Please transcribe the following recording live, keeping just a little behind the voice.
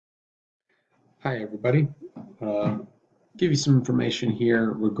Hi everybody. Give you some information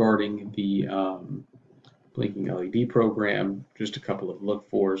here regarding the blinking LED program, just a couple of look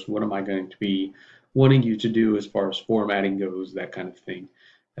fors. What am I going to be wanting you to do as far as formatting goes, that kind of thing,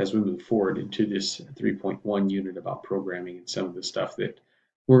 as we move forward into this 3.1 unit about programming and some of the stuff that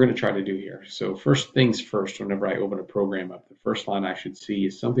we're going to try to do here. So first things first, whenever I open a program up, the first line I should see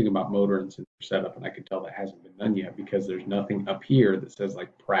is something about motor and sensor setup, and I can tell that hasn't been done yet because there's nothing up here that says like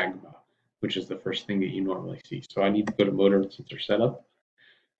pragma, which is the first thing that you normally see. So I need to go to motor and sensor setup,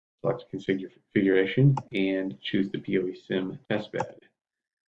 select configuration, and choose the POE sim testbed.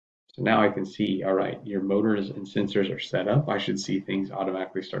 So now I can see, all right, your motors and sensors are set up. I should see things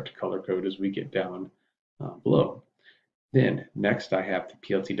automatically start to color code as we get down below. Then next I have the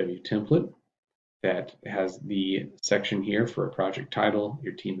PLTW template that has the section here for a project title,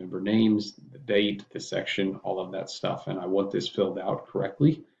 your team member names, the date, the section, all of that stuff. And I want this filled out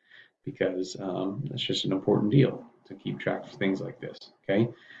correctly because that's just an important deal to keep track of things like this, okay?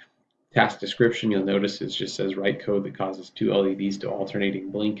 Task description, you'll notice it just says write code that causes two LEDs to alternating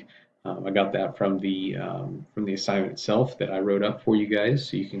blink. I got that from the assignment itself that I wrote up for you guys,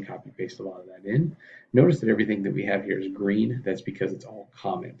 so you can copy paste a lot of that in. Notice that everything that we have here is green. That's because it's all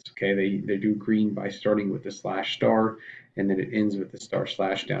comments. Okay, they do green by starting with the slash star, and then it ends with the star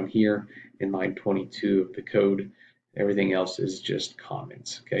slash down here in line 22 of the code. Everything else is just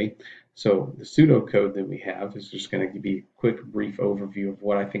comments. Okay, so the pseudocode that we have is just going to be a quick, brief overview of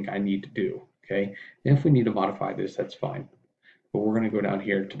what I think I need to do. Okay, and if we need to modify this, that's fine. But we're going to go down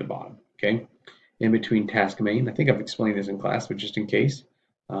here to the bottom. Okay, in between task main, I think I've explained this in class, but just in case,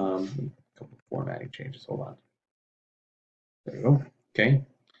 a couple of formatting changes. Hold on. There we go. Okay.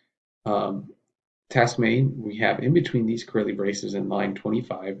 Task main, we have in between these curly braces in line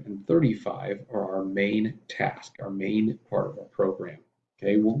 25 and 35 are our main task, our main part of our program.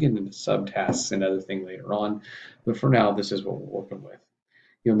 Okay, we'll get into subtasks and other things later on, but for now, this is what we're working with.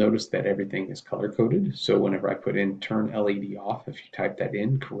 You'll notice that everything is color coded. So whenever I put in turn LED off, if you type that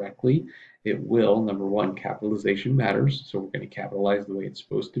in correctly, it will, number one, capitalization matters. So we're going to capitalize the way it's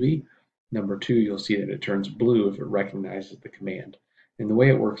supposed to be. Number two, you'll see that it turns blue if it recognizes the command. And the way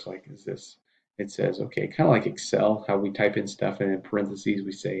it works like is this. It says, okay, kind of like Excel, how we type in stuff and in parentheses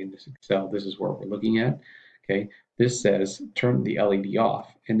we say in this Excel, this is where we're looking at. Okay, this says turn the LED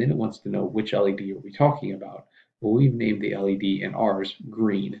off, and then it wants to know which LED are we talking about. Well, we've named the LED in ours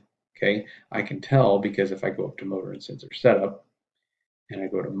green. Okay, I can tell because if I go up to motor and sensor setup and I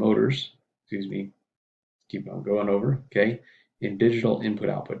go to motors, excuse me, keep on going over. Okay, in digital input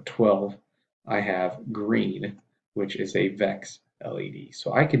output 12, I have green, which is a VEX LED.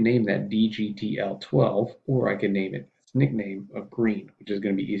 So I can name that DGTL12, or I can name it its nickname of green, which is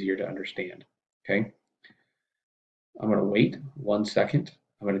going to be easier to understand. Okay, I'm going to wait 1 second.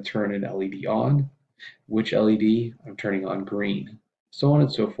 I'm going to turn an LED on. Which LED? I'm turning on green, so on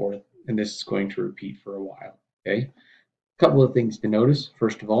and so forth, and this is going to repeat for a while. Okay, a couple of things to notice.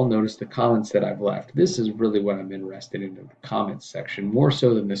 First of all, notice the comments that I've left. This is really what I'm interested in the comments section, more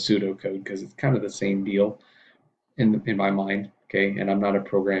so than the pseudocode, because it's kind of the same deal in my mind. Okay, and I don't have a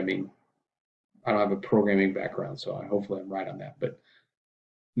programming background, so hopefully I'm right on that. But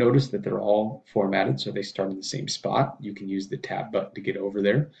notice that they're all formatted so they start in the same spot. You can use the tab button to get over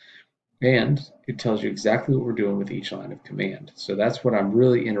there. And it tells you exactly what we're doing with each line of command. So that's what I'm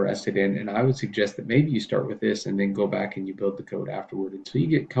really interested in. And I would suggest that maybe you start with this and then go back and you build the code afterward until you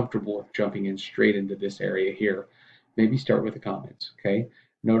get comfortable with jumping in straight into this area here. Maybe start with the comments, okay?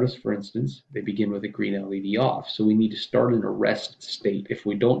 Notice, for instance, they begin with a green LED off. So we need to start in a rest state. If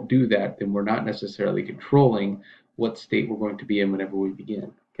we don't do that, then we're not necessarily controlling what state we're going to be in whenever we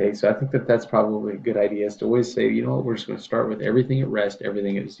begin. Okay, so I think that that's probably a good idea, is to always say, you know what, we're just going to start with everything at rest,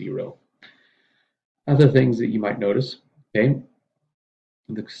 everything at 0. Other things that you might notice, okay,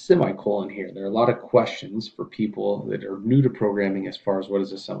 the semicolon here. There are a lot of questions for people that are new to programming as far as what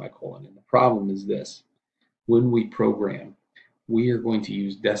is a semicolon. And the problem is this. When we program, we are going to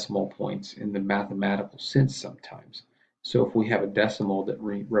use decimal points in the mathematical sense sometimes. So if we have a decimal that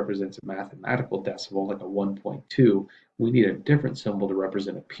represents a mathematical decimal, like a 1.2, we need a different symbol to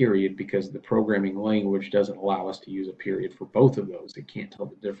represent a period because the programming language doesn't allow us to use a period for both of those. It can't tell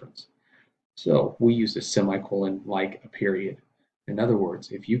the difference. So we use a semicolon like a period. In other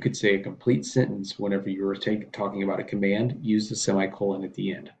words, if you could say a complete sentence whenever you were talking about a command, use the semicolon at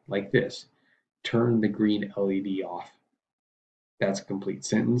the end, like this. Turn the green LED off. That's a complete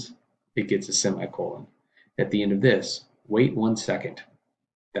sentence. It gets a semicolon. At the end of this, wait 1 second.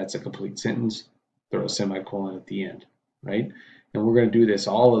 That's a complete sentence. Throw a semicolon at the end, right? And we're going to do this.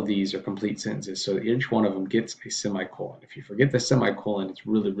 All of these are complete sentences, so that each one of them gets a semicolon. If you forget the semicolon, it's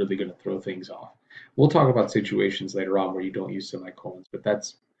really, really going to throw things off. We'll talk about situations later on where you don't use semicolons, but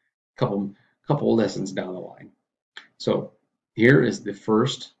that's a couple lessons down the line. So here is the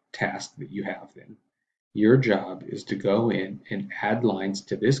first task that you have then. Your job is to go in and add lines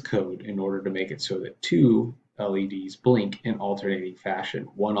to this code in order to make it so that two LEDs blink in alternating fashion,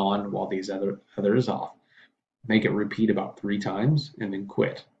 one on while these other is off. Make it repeat about 3 times and then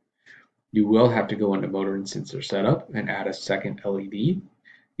quit. You will have to go into motor and sensor setup and add a second LED.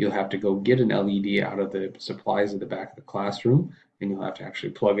 You'll have to go get an LED out of the supplies at the back of the classroom, and you'll have to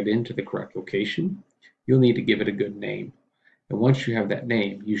actually plug it into the correct location. You'll need to give it a good name. And once you have that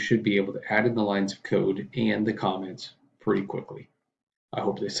name, you should be able to add in the lines of code and the comments pretty quickly. I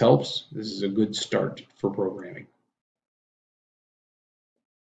hope this helps. This is a good start for programming.